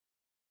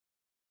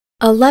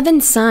11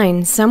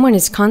 signs someone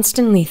is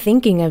constantly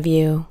thinking of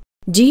you.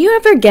 Do you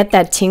ever get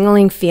that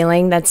tingling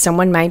feeling that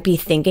someone might be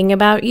thinking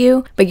about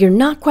you, but you're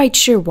not quite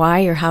sure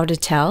why or how to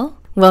tell?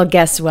 Well,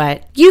 guess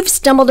what? You've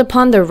stumbled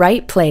upon the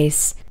right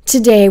place.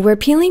 Today, we're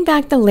peeling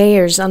back the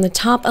layers on the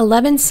top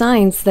 11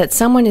 signs that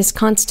someone is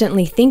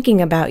constantly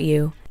thinking about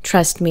you.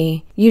 Trust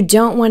me, you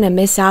don't want to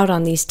miss out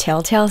on these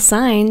telltale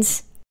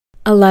signs.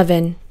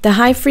 11. The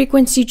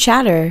high-frequency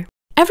chatter.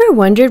 Ever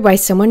wondered why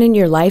someone in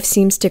your life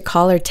seems to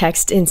call or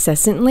text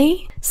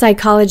incessantly?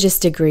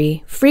 Psychologists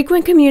agree.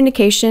 Frequent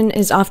communication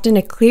is often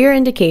a clear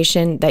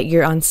indication that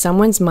you're on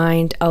someone's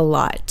mind a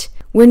lot.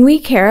 When we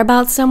care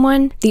about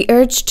someone, the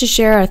urge to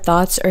share our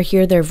thoughts or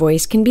hear their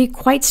voice can be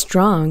quite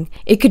strong.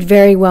 It could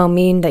very well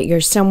mean that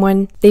you're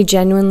someone they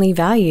genuinely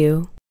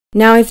value.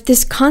 Now, if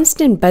this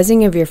constant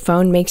buzzing of your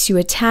phone makes you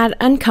a tad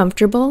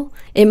uncomfortable,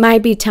 it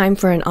might be time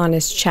for an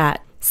honest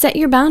chat. Set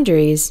your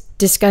boundaries.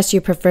 Discuss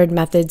your preferred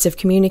methods of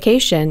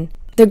communication.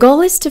 The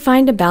goal is to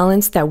find a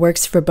balance that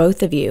works for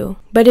both of you.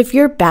 But if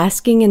you're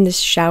basking in this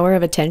shower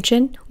of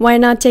attention, why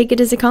not take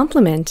it as a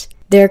compliment?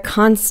 Their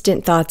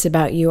constant thoughts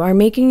about you are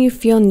making you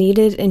feel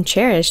needed and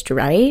cherished,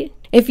 right?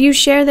 If you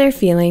share their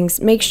feelings,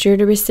 make sure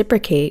to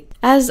reciprocate.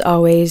 As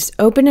always,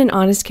 open and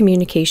honest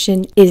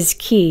communication is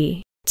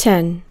key.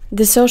 10.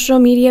 The social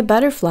media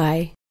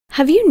butterfly.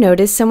 Have you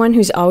noticed someone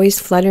who's always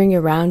fluttering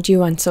around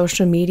you on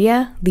social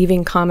media,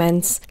 leaving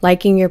comments,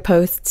 liking your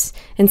posts,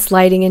 and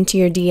sliding into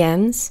your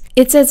DMs?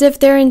 It's as if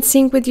they're in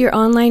sync with your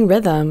online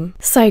rhythm.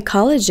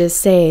 Psychologists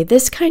say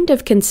this kind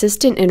of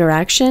consistent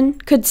interaction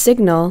could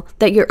signal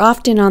that you're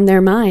often on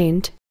their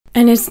mind.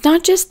 And it's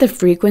not just the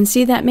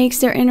frequency that makes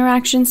their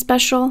interaction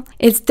special,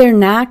 it's their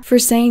knack for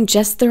saying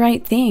just the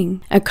right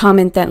thing, a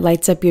comment that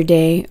lights up your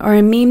day, or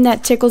a meme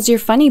that tickles your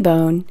funny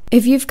bone.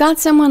 If you've got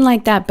someone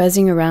like that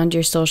buzzing around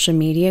your social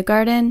media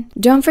garden,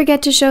 don't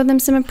forget to show them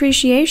some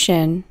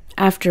appreciation.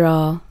 After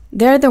all,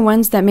 they're the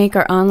ones that make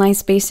our online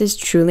spaces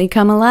truly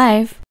come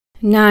alive.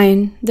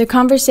 9. The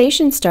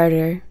conversation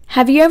starter.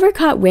 Have you ever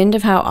caught wind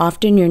of how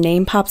often your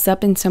name pops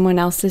up in someone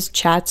else's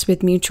chats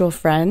with mutual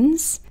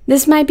friends?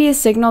 This might be a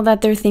signal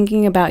that they're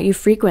thinking about you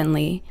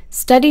frequently.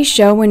 Studies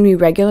show when we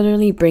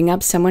regularly bring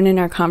up someone in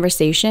our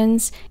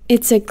conversations,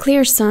 it's a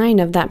clear sign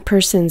of that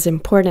person's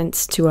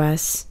importance to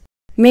us.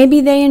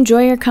 Maybe they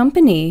enjoy your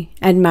company,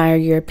 admire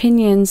your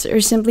opinions, or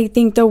simply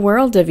think the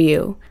world of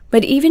you.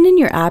 But even in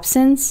your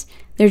absence,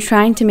 they're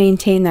trying to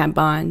maintain that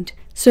bond.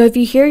 So if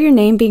you hear your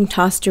name being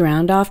tossed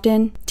around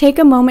often, take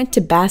a moment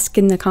to bask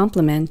in the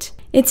compliment.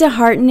 It's a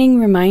heartening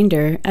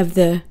reminder of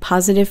the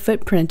positive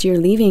footprint you're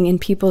leaving in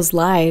people's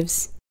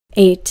lives.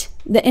 8.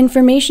 The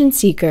information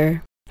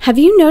seeker. Have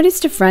you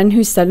noticed a friend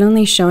who's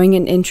suddenly showing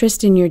an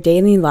interest in your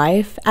daily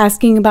life,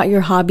 asking about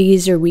your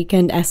hobbies or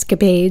weekend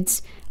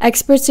escapades?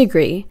 Experts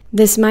agree.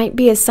 This might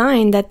be a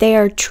sign that they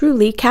are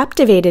truly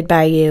captivated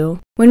by you.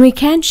 When we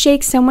can't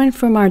shake someone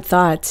from our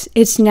thoughts,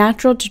 it's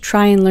natural to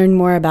try and learn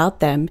more about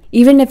them,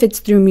 even if it's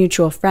through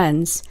mutual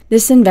friends.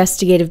 This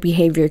investigative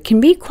behavior can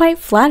be quite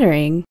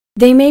flattering.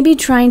 They may be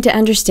trying to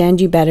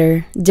understand you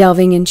better,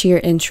 delving into your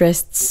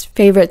interests,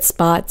 favorite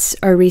spots,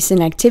 or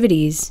recent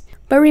activities.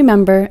 But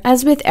remember,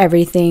 as with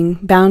everything,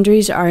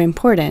 boundaries are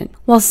important.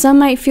 While some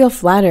might feel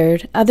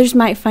flattered, others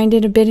might find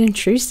it a bit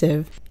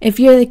intrusive. If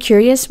you're the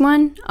curious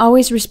one,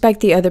 always respect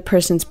the other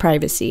person's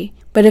privacy.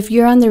 But if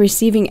you're on the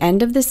receiving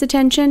end of this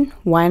attention,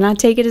 why not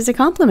take it as a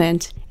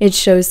compliment? It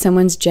shows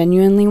someone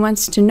genuinely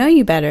wants to know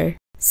you better.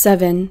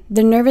 7.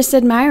 The nervous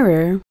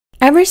admirer.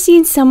 Ever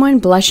seen someone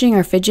blushing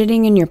or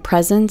fidgeting in your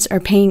presence or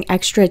paying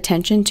extra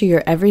attention to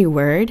your every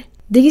word?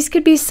 These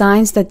could be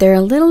signs that they're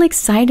a little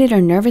excited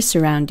or nervous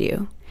around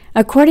you.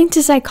 According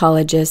to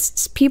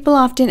psychologists, people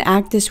often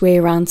act this way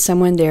around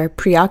someone they're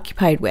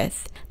preoccupied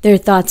with. Their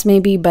thoughts may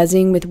be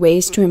buzzing with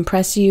ways to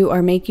impress you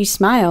or make you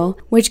smile,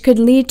 which could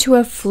lead to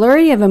a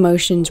flurry of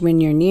emotions when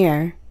you're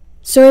near.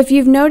 So if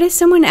you've noticed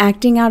someone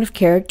acting out of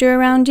character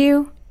around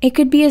you, it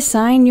could be a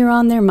sign you're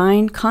on their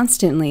mind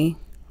constantly.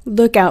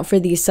 Look out for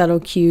these subtle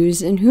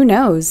cues, and who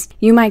knows,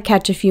 you might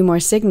catch a few more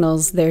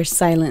signals they're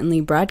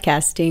silently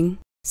broadcasting.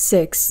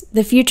 6.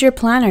 The future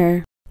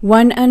planner.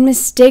 One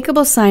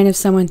unmistakable sign of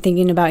someone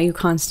thinking about you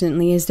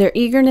constantly is their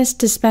eagerness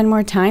to spend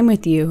more time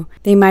with you.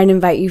 They might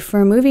invite you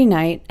for a movie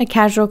night, a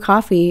casual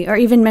coffee, or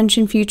even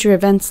mention future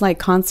events like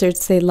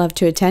concerts they'd love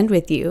to attend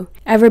with you.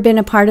 Ever been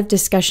a part of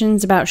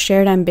discussions about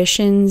shared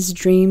ambitions,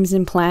 dreams,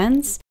 and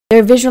plans?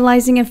 They're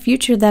visualizing a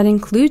future that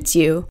includes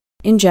you.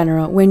 In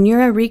general, when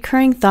you're a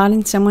recurring thought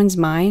in someone's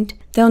mind,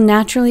 they'll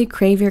naturally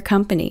crave your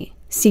company,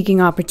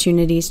 seeking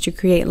opportunities to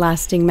create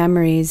lasting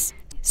memories.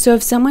 So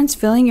if someone's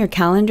filling your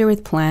calendar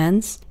with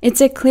plans,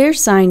 it's a clear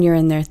sign you're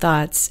in their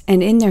thoughts,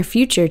 and in their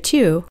future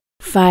too.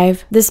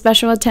 5. The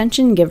special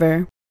attention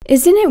giver.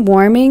 Isn't it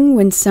warming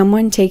when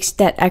someone takes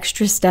that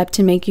extra step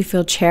to make you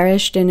feel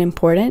cherished and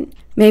important?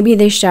 Maybe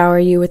they shower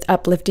you with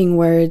uplifting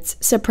words,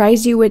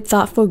 surprise you with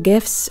thoughtful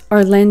gifts,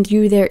 or lend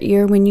you their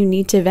ear when you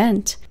need to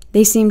vent.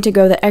 They seem to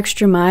go the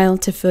extra mile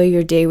to fill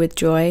your day with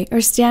joy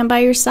or stand by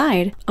your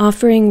side,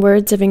 offering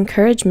words of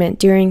encouragement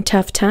during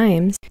tough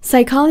times.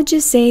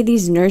 Psychologists say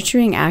these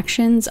nurturing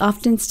actions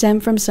often stem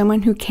from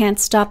someone who can't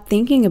stop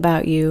thinking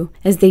about you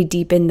as they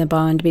deepen the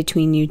bond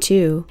between you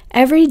two.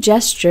 Every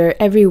gesture,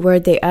 every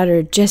word they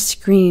utter just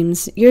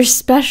screams, "You're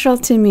special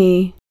to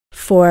me."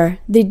 4.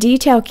 The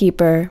detail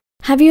keeper.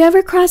 Have you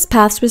ever crossed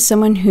paths with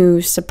someone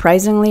who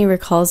surprisingly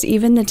recalls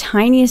even the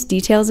tiniest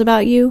details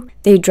about you?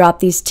 They drop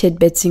these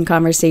tidbits in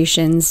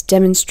conversations,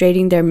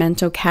 demonstrating their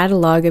mental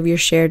catalog of your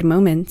shared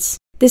moments.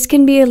 This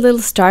can be a little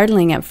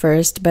startling at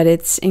first, but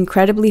it's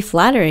incredibly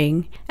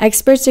flattering.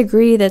 Experts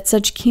agree that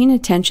such keen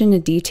attention to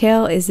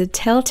detail is a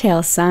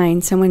telltale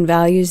sign someone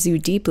values you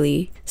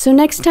deeply. So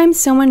next time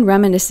someone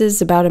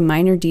reminisces about a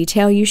minor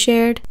detail you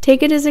shared,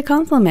 take it as a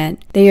compliment.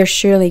 They are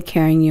surely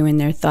carrying you in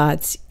their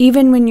thoughts,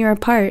 even when you're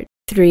apart.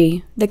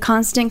 3. The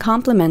constant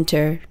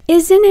complimenter.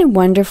 Isn't it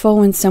wonderful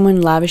when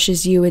someone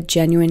lavishes you with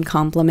genuine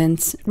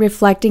compliments,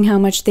 reflecting how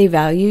much they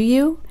value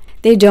you?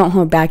 They don't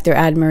hold back their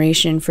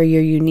admiration for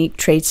your unique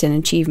traits and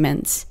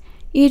achievements.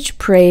 Each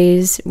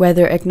praise,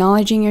 whether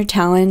acknowledging your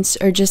talents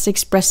or just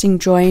expressing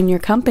joy in your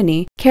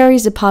company,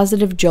 carries a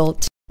positive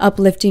jolt,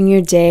 uplifting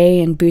your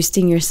day and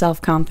boosting your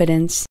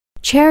self-confidence.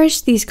 Cherish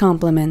these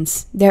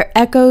compliments. They're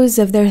echoes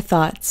of their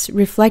thoughts,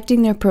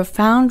 reflecting their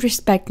profound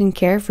respect and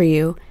care for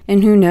you.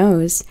 And who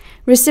knows,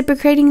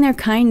 reciprocating their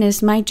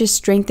kindness might just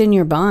strengthen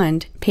your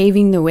bond,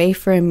 paving the way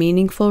for a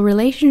meaningful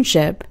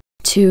relationship.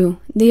 2.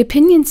 The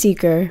opinion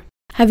seeker.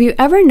 Have you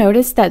ever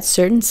noticed that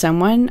certain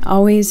someone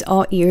always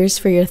all ears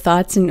for your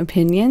thoughts and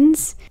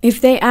opinions? If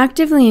they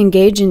actively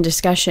engage in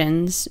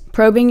discussions,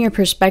 probing your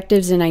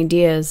perspectives and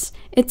ideas,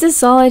 it's a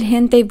solid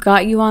hint they've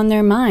got you on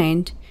their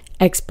mind.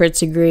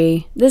 Experts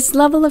agree. This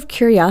level of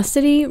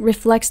curiosity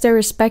reflects their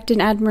respect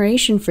and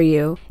admiration for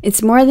you.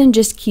 It's more than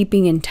just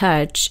keeping in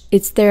touch.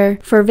 It's their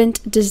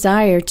fervent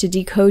desire to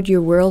decode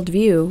your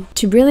worldview,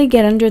 to really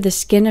get under the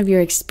skin of your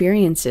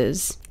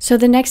experiences. So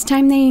the next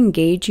time they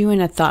engage you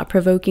in a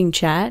thought-provoking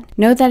chat,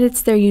 know that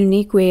it's their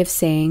unique way of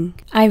saying,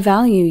 "I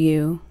value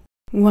you."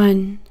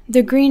 1.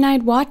 The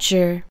green-eyed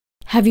watcher.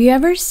 Have you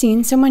ever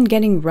seen someone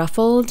getting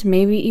ruffled,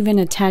 maybe even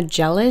a tad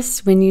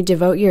jealous, when you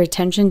devote your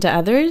attention to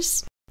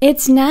others?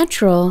 It's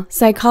natural,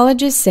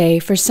 psychologists say,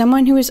 for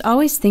someone who is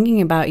always thinking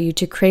about you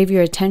to crave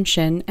your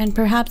attention and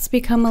perhaps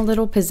become a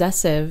little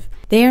possessive.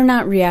 They are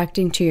not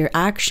reacting to your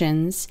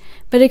actions,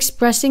 but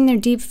expressing their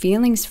deep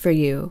feelings for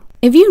you.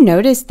 If you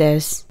notice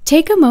this,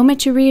 take a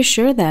moment to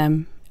reassure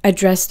them.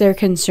 Address their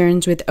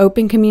concerns with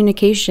open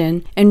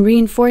communication and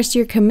reinforce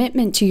your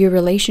commitment to your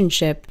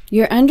relationship.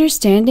 Your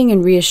understanding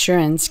and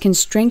reassurance can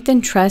strengthen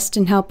trust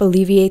and help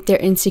alleviate their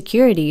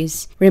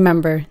insecurities.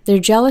 Remember, their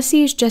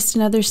jealousy is just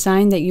another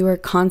sign that you are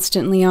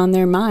constantly on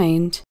their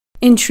mind.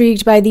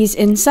 Intrigued by these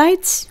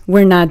insights?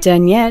 We're not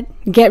done yet.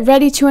 Get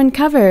ready to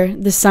uncover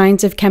the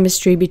signs of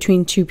chemistry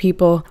between two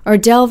people or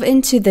delve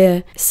into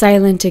the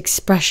silent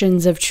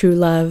expressions of true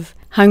love.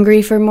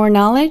 Hungry for more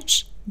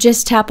knowledge?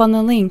 Just tap on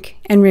the link.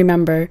 And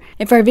remember,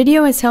 if our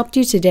video has helped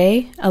you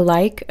today, a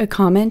like, a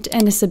comment,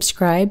 and a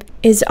subscribe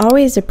is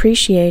always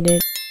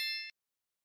appreciated.